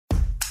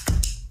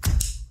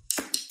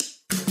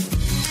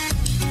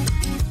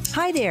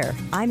Hi there,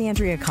 I'm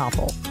Andrea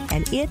Koppel,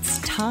 and it's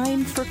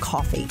time for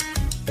coffee,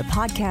 the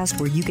podcast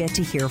where you get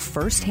to hear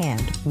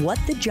firsthand what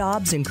the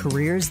jobs and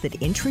careers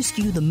that interest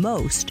you the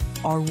most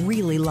are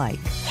really like.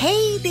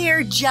 Hey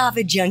there,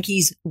 Java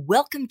junkies.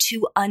 Welcome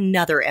to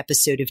another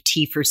episode of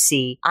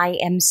T4C. I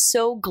am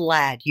so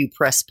glad you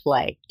press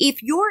play.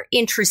 If you're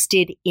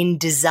interested in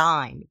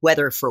design,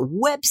 whether for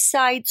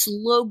websites,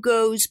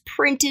 logos,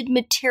 printed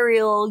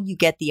material, you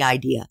get the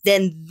idea,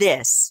 then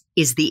this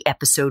is the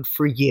episode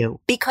for you.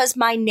 Because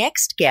my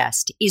next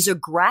guest is a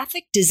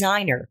graphic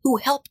designer who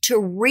helped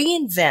to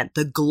reinvent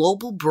the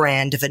global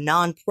brand of a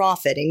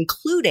nonprofit,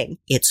 including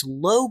its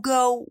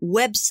logo,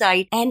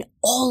 website, and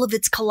all of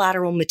its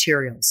collateral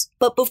materials.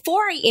 But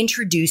before I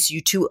introduce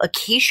you to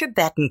Acacia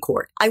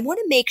Betancourt, I want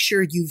to make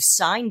sure you've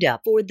signed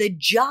up for the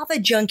Java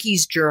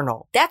Junkies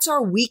Journal. That's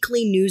our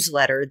weekly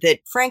newsletter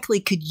that frankly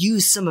could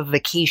use some of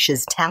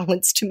Acacia's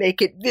talents to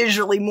make it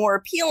visually more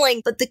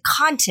appealing, but the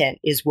content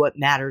is what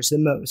matters the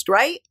most,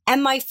 right?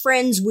 And my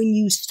friends, when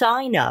you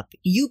sign up,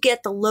 you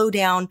get the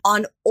lowdown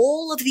on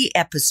all of the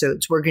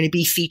episodes we're going to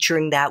be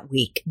featuring that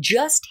week.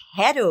 Just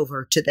head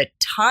over to the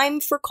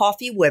Time for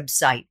Coffee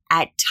website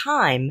at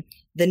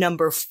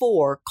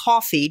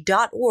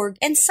time4coffee.org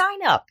and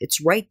sign up.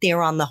 It's right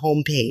there on the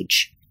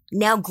homepage.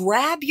 Now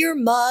grab your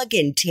mug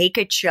and take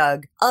a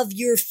chug of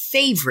your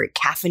favorite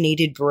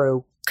caffeinated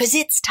brew, because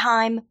it's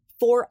time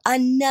for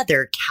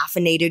another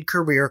caffeinated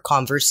career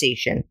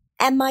conversation.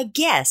 And my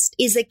guest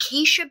is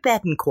Acacia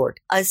Betancourt,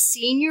 a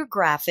senior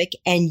graphic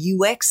and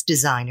UX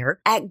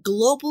designer at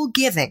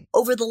GlobalGiving.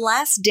 Over the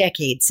last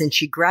decade since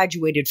she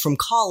graduated from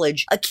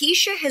college,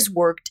 Acacia has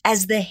worked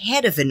as the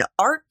head of an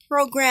art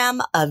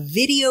program, a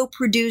video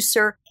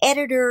producer,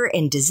 editor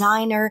and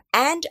designer,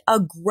 and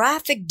a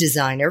graphic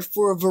designer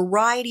for a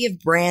variety of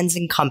brands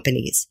and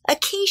companies.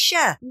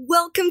 Acacia,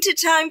 welcome to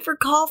Time for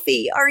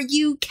Coffee. Are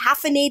you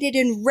caffeinated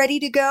and ready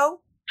to go?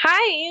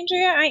 Hi,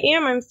 Andrea. I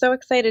am. I'm so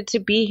excited to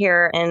be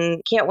here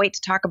and can't wait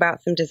to talk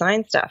about some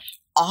design stuff.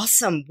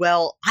 Awesome.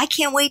 Well, I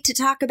can't wait to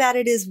talk about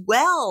it as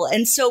well.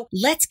 And so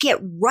let's get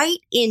right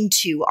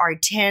into our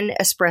 10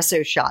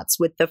 espresso shots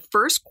with the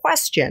first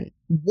question.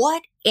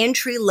 What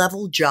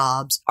entry-level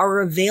jobs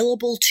are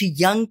available to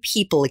young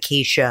people,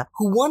 Acacia,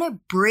 who want to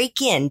break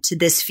into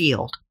this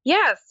field?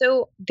 Yeah,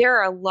 so there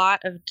are a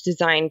lot of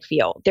design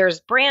fields. There's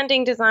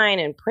branding design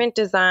and print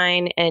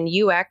design and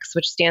UX,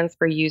 which stands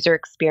for user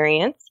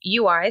experience.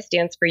 UI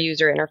stands for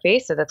user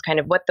interface. So that's kind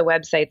of what the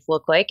websites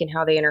look like and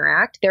how they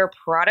interact. There are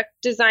product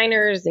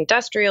designers,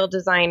 industrial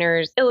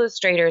designers,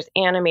 illustrators,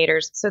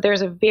 animators. So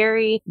there's a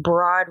very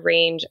broad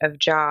range of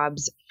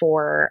jobs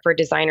for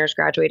designers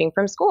graduating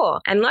from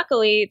school. And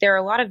luckily, there are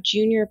a lot of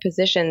junior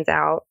positions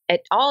out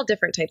at all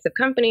different types of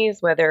companies,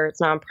 whether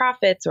it's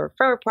nonprofits or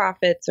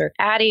for-profits or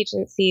ad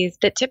agencies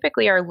that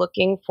typically are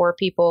looking for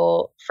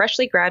people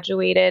freshly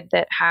graduated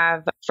that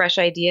have fresh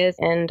ideas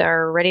and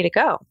are ready to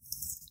go.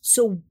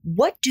 So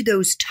what do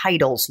those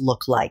titles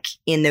look like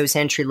in those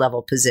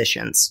entry-level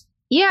positions?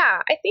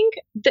 Yeah, I think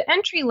the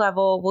entry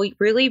level will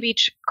really be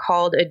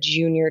called a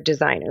junior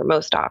designer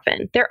most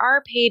often. There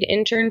are paid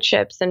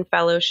internships and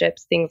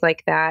fellowships, things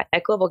like that.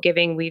 At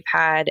GlobalGiving, we've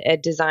had a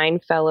design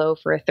fellow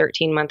for a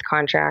 13-month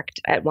contract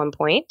at one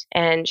point,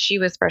 and she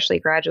was freshly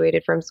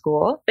graduated from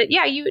school. But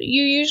yeah, you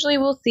usually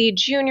will see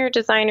junior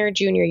designer,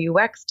 junior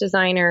UX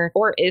designer,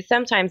 or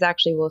sometimes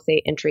actually we'll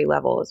say entry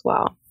level as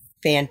well.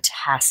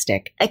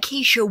 Fantastic.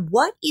 Acacia,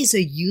 what is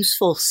a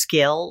useful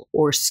skill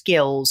or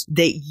skills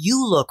that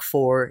you look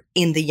for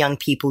in the young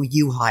people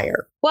you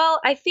hire?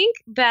 Well, I think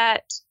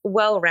that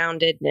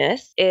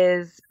well-roundedness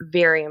is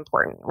very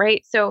important,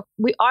 right? So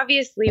we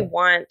obviously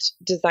want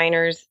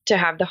designers to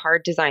have the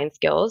hard design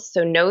skills.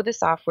 So know the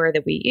software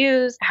that we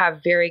use, have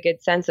very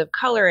good sense of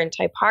color and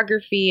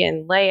typography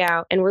and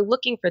layout. And we're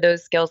looking for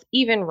those skills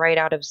even right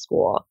out of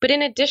school. But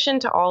in addition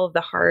to all of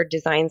the hard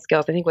design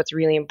skills, I think what's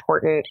really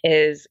important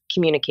is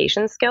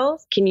communication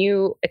skills. Can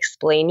you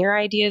explain your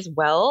ideas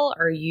well?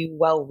 Are you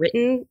well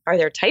written? Are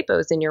there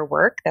typos in your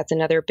work? That's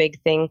another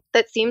big thing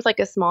that seems like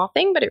a small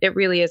thing, but it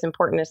really is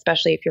important,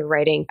 especially if you're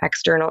writing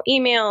external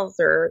emails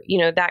or,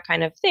 that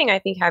kind of thing. I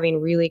think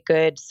having really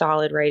good,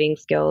 solid writing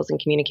skills and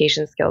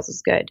communication skills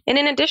is good. And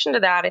in addition to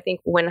that, I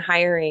think when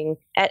hiring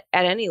at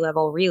any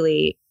level,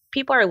 really,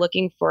 people are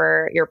looking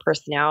for your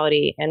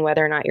personality and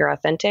whether or not you're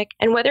authentic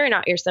and whether or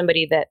not you're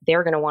somebody that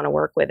they're going to want to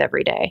work with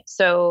every day.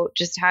 So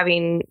just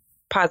having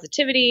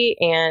positivity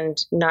and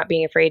not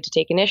being afraid to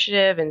take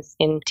initiative and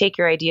take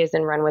your ideas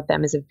and run with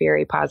them is a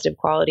very positive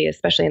quality,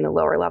 especially in the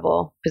lower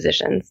level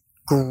positions.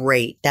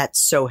 Great. That's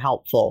so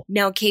helpful.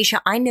 Now,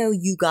 Acacia, I know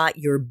you got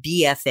your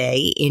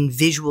BFA in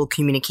visual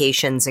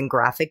communications and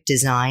graphic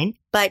design,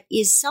 but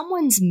is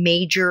someone's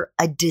major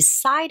a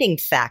deciding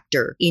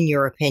factor, in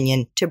your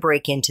opinion, to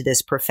break into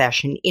this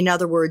profession? In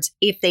other words,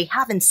 if they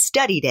haven't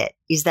studied it,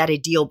 is that a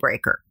deal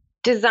breaker?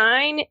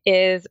 Design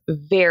is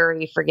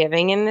very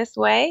forgiving in this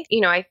way.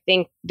 I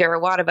think there are a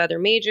lot of other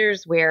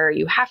majors where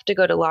you have to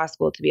go to law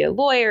school to be a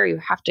lawyer, you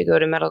have to go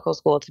to medical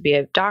school to be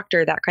a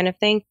doctor, that kind of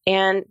thing.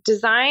 And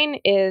design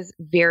is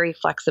very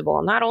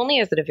flexible. Not only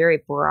is it a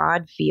very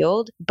broad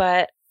field,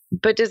 but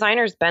but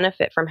designers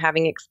benefit from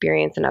having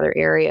experience in other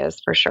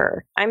areas for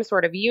sure. I'm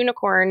sort of a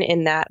unicorn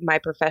in that my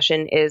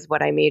profession is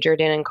what I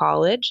majored in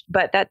college,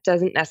 but that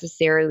doesn't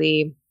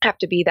necessarily have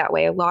to be that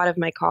way. A lot of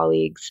my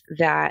colleagues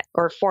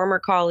or former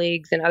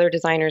colleagues and other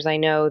designers I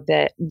know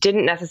that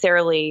didn't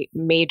necessarily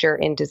major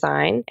in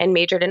design and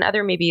majored in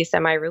other maybe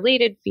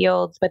semi-related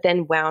fields, but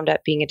then wound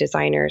up being a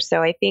designer.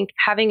 So I think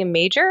having a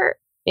major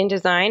in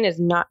design is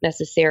not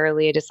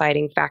necessarily a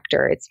deciding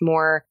factor. It's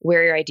more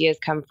where your ideas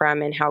come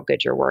from and how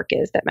good your work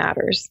is that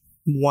matters.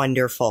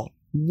 Wonderful.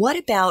 What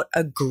about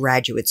a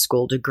graduate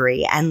school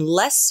degree, and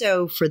less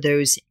so for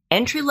those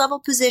entry-level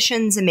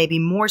positions and maybe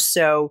more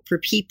so for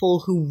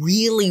people who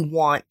really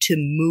want to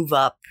move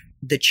up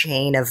the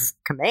chain of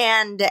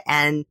command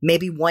and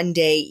maybe one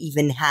day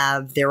even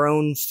have their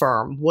own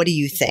firm? What do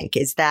you think?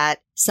 Is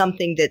that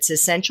something that's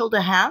essential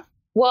to have?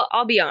 Well,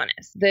 I'll be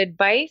honest. The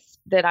advice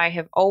that I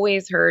have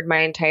always heard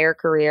my entire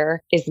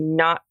career is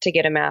not to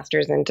get a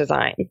master's in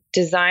design.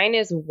 Design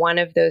is one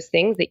of those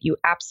things that you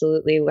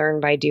absolutely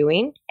learn by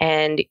doing,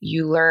 and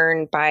you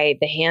learn by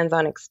the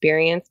hands-on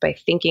experience, by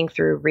thinking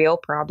through real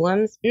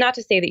problems. Not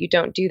to say that you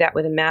don't do that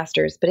with a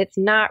master's, but it's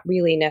not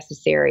really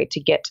necessary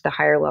to get to the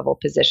higher level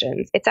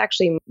positions. It's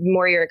actually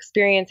more your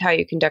experience, how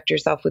you conduct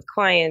yourself with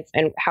clients,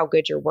 and how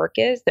good your work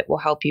is that will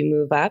help you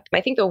move up.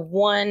 I think the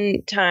one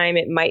time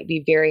it might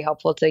be very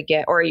helpful to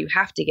get, or you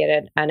have to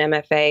get an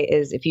MFA,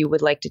 is if you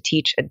would like to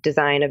teach a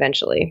design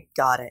eventually.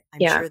 Got it.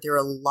 I'm sure there are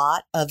a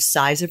lot of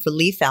sighs of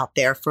relief out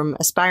there from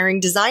aspiring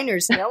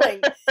designers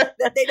knowing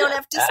that they don't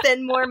have to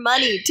spend more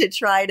money to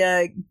try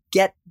to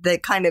get the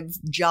kind of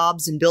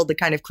jobs and build the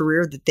kind of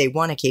career that they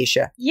want,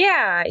 Acacia.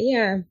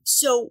 Yeah.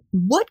 So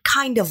what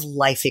kind of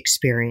life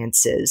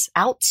experiences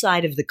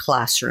outside of the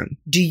classroom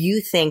do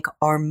you think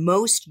are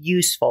most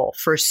useful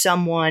for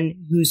someone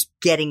who's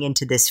getting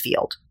into this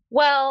field?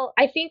 Well,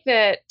 I think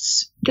that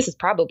this is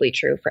probably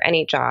true for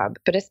any job,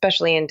 but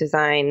especially in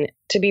design,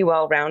 to be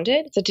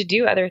well-rounded. So to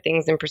do other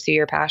things and pursue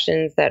your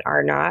passions that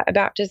are not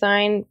about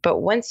design. But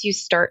once you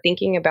start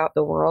thinking about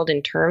the world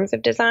in terms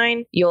of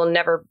design, you'll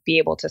never be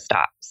able to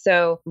stop.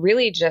 So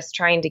really just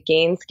trying to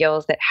gain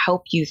skills that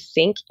help you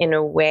think in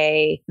a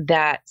way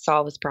that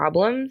solves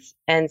problems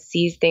and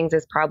sees things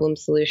as problem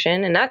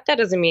solution. And that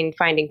doesn't mean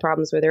finding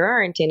problems where there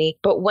aren't any.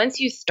 But once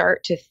you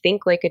start to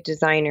think like a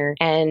designer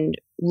and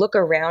look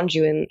around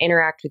you and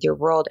interact with your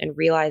world and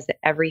realize that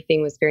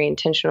everything was very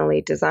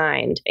intentionally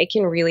designed, it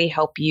can really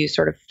help you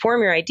sort of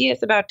form your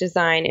ideas about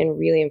design and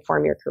really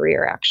inform your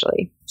career,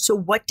 actually. So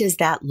what does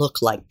that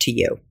look like to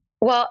you?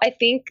 Well, I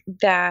think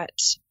that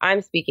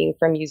I'm speaking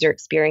from user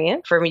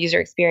experience. From user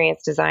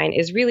experience design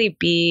is really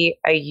be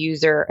a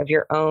user of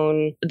your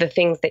own, the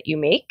things that you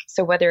make.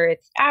 So whether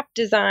it's app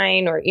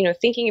design or,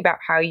 thinking about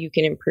how you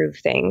can improve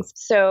things.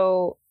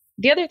 So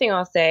the other thing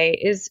I'll say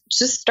is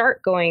just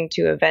start going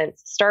to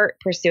events, start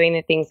pursuing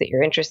the things that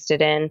you're interested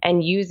in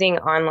and using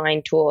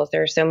online tools.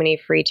 There are so many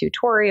free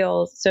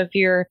tutorials. So if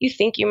you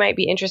think you might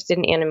be interested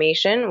in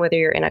animation, whether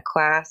you're in a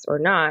class or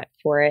not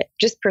for it,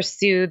 just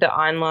pursue the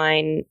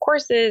online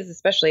courses,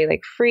 especially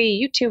like free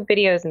YouTube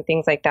videos and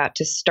things like that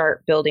to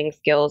start building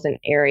skills in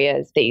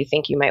areas that you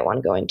think you might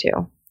want to go into.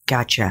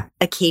 Gotcha.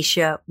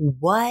 Acacia,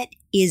 what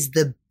is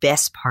the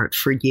best part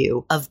for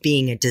you of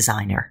being a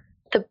designer?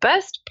 The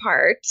best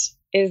part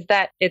is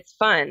that it's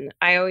fun.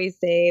 I always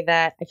say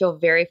that I feel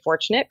very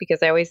fortunate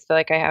because I always feel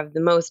like I have the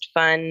most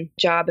fun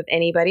job of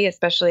anybody,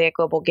 especially at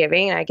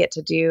GlobalGiving. I get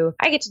to do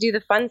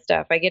the fun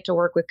stuff. I get to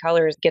work with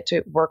colors, get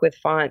to work with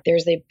font.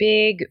 There's a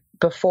big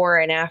before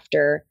and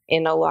after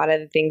in a lot of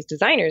the things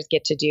designers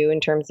get to do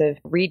in terms of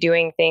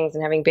redoing things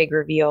and having big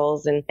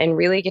reveals and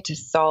really get to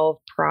solve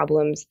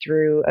problems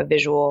through a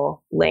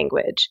visual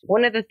language.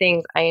 One of the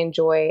things I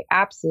enjoy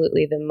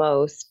absolutely the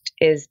most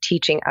is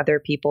teaching other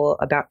people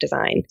about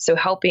design. So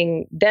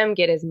helping them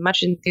get as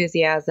much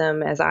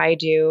enthusiasm as I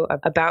do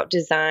about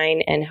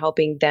design and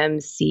helping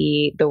them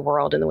see the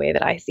world in the way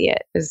that I see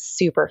it is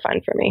super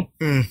fun for me.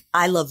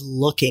 I love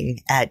looking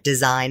at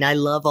design. I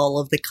love all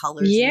of the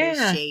colors and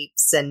the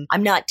shapes. And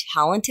I'm not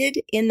talented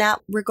in that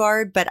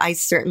regard, but I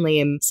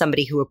certainly am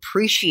somebody who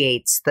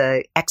appreciates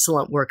the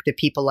excellent work that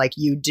people like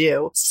you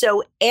do.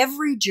 So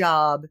every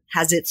job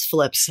has its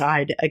flip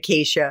side,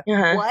 Acacia.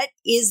 What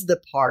is the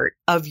part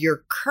of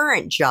your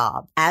current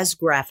job as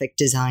graphic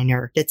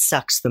designer that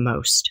sucks the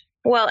most?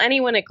 Well,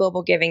 anyone at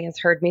GlobalGiving has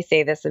heard me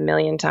say this a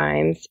million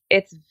times.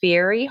 It's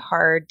very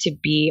hard to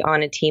be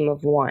on a team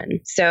of one.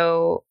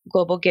 So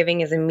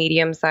GlobalGiving is a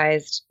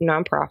medium-sized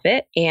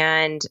nonprofit.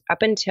 And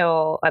up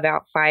until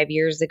about 5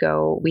 years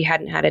ago, we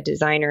hadn't had a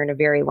designer in a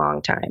very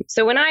long time.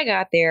 So when I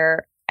got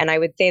there, and I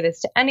would say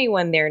this to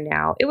anyone there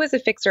now, it was a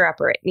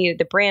fixer-upper.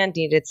 The brand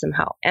needed some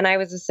help. And I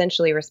was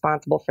essentially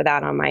responsible for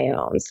that on my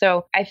own.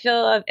 So I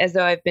feel as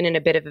though I've been in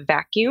a bit of a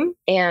vacuum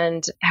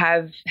and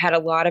have had a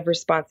lot of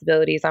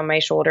responsibilities on my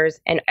shoulders.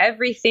 And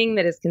everything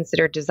that is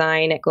considered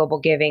design at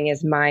GlobalGiving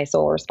is my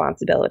sole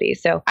responsibility.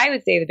 So I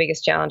would say the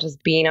biggest challenge is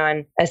being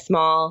on a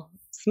small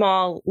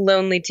small,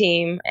 lonely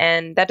team.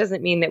 And that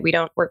doesn't mean that we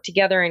don't work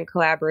together and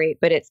collaborate,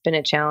 but it's been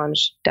a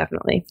challenge,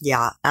 definitely.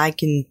 Yeah, I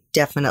can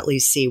definitely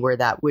see where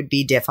that would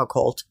be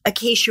difficult.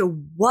 Acacia,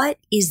 what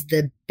is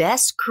the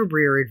best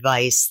career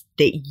advice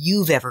that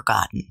you've ever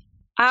gotten?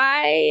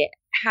 I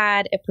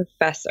had a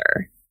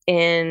professor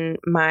in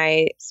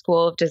my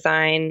School of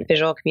Design,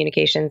 Visual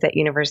Communications at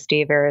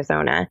University of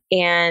Arizona,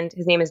 and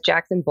his name is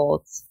Jackson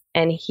Boltz.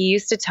 And he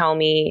used to tell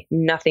me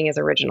nothing is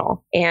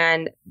original.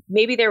 And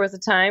maybe there was a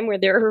time where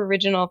there were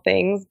original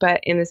things, but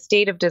in the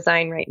state of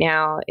design right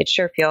now, it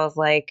sure feels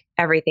like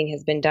everything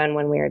has been done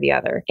one way or the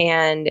other.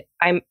 And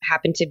I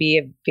happen to be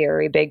a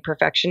very big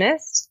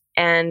perfectionist.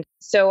 And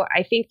so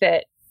I think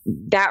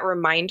that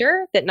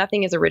reminder that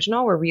nothing is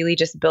original, we're really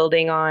just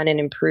building on and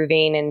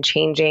improving and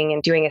changing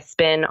and doing a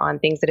spin on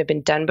things that have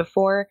been done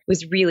before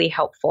was really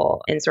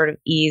helpful and sort of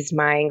eased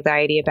my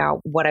anxiety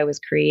about what I was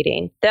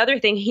creating. The other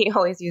thing he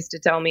always used to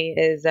tell me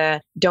is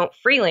don't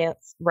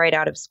freelance right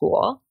out of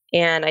school.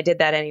 And I did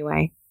that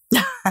anyway.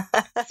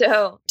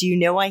 So, do you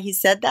know why he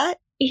said that?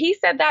 He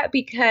said that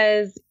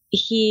because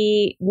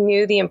he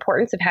knew the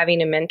importance of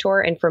having a mentor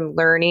and from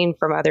learning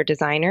from other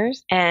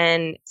designers.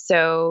 And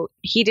so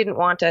he didn't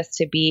want us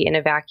to be in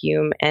a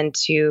vacuum and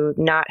to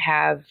not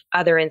have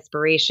other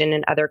inspiration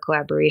and other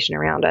collaboration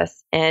around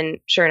us. And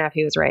sure enough,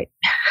 he was right.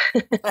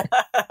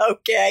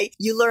 Okay.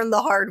 You learned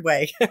the hard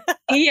way.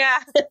 Yeah.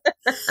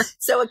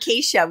 So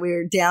Acacia,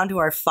 we're down to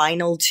our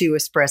final 2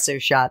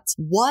 espresso shots.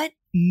 What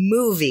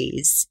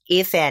movies,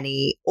 if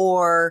any,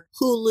 or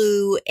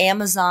Hulu,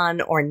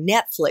 Amazon, or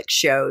Netflix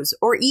shows,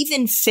 or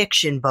even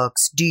fiction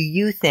books do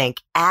you think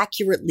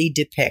accurately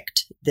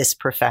depict this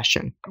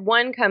profession?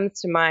 One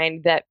comes to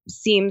mind that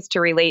seems to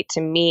relate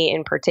to me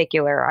in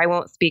particular. I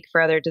won't speak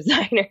for other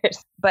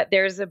designers, but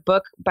there's a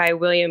book by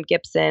William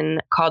Gibson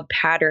called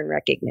Pattern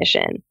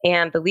Recognition.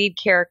 And the lead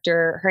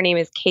character, her name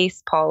is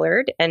Case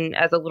Pollard. And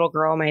as a little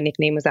girl, my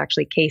nickname was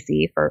actually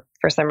Casey for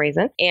some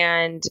reason.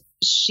 And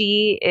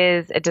she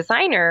is a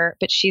designer,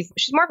 but she's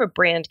more of a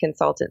brand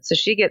consultant. So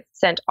she gets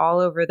sent all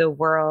over the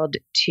world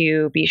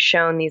to be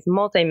shown these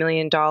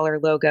multi-million-dollar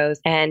logos,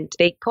 and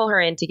they pull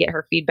her in to get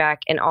her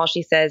feedback. And all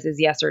she says is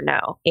yes or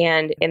no.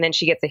 And then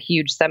she gets a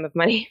huge sum of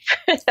money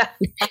for that.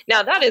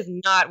 Now, that is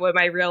not what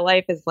my real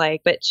life is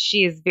like, but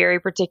she is very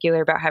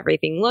particular about how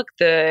everything look,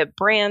 the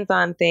brands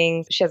on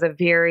things. She has a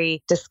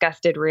very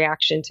disgusted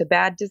reaction to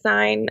bad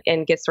design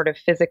and gets sort of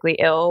physically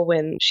ill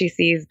when she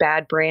sees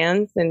bad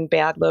brands and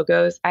bad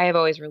logos. I have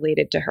always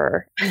related to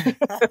her.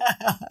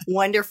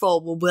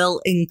 Wonderful. Well,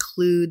 we'll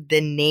include the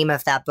name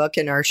of that book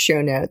in our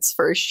show notes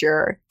for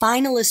sure.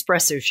 Final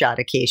espresso shot,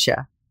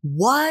 Acacia.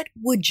 What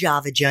would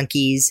Java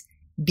junkies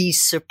be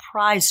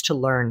surprised to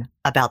learn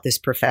about this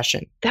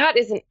profession? That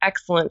is an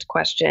excellent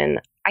question.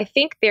 I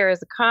think there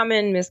is a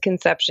common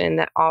misconception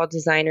that all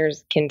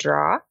designers can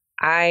draw.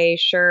 I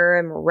sure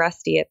am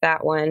rusty at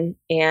that one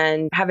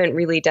and haven't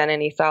really done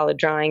any solid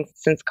drawings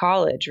since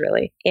college,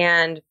 really.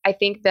 And I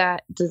think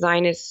that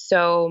design is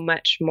so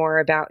much more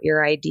about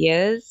your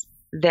ideas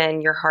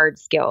than your hard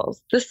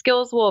skills. The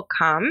skills will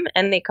come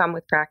and they come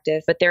with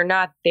practice, but they're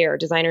not there.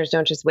 Designers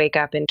don't just wake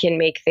up and can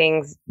make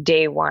things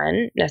day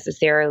one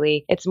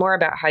necessarily. It's more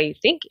about how you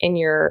think and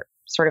your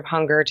sort of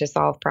hunger to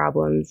solve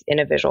problems in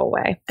a visual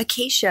way.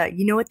 Acacia,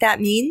 you know what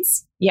that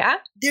means? Yeah.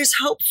 There's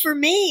hope for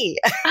me.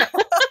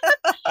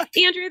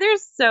 Andrew,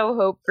 there's so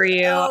hope for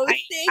you. Oh,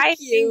 thank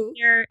you.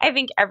 I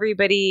think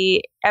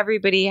everybody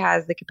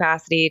has the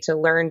capacity to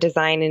learn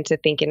design and to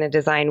think in a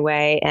design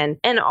way.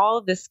 And all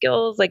of the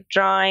skills like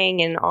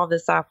drawing and all the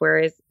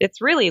software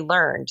it's really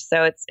learned.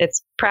 So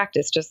it's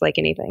practice just like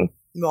anything.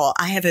 Well,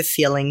 I have a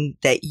feeling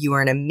that you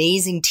are an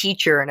amazing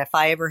teacher. And if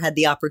I ever had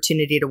the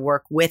opportunity to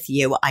work with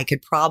you, I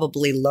could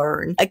probably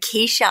learn.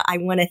 Acacia, I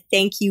want to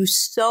thank you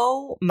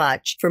so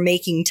much for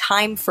making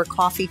time for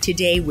coffee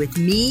today with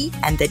me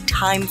and the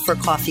Time for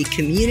Coffee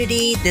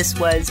community. This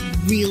was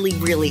really,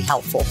 really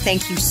helpful.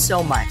 Thank you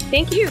so much.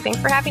 Thank you. Thanks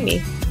for having me.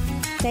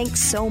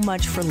 Thanks so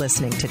much for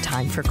listening to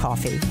Time for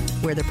Coffee,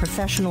 where the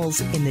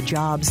professionals in the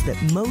jobs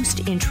that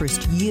most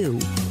interest you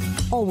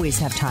always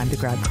have time to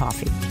grab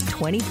coffee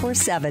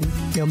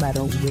 24/7, no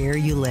matter where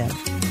you live.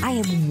 I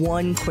have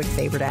one quick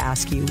favor to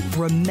ask you.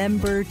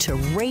 Remember to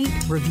rate,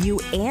 review,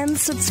 and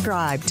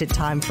subscribe to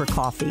Time for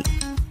Coffee.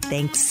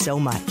 Thanks so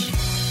much.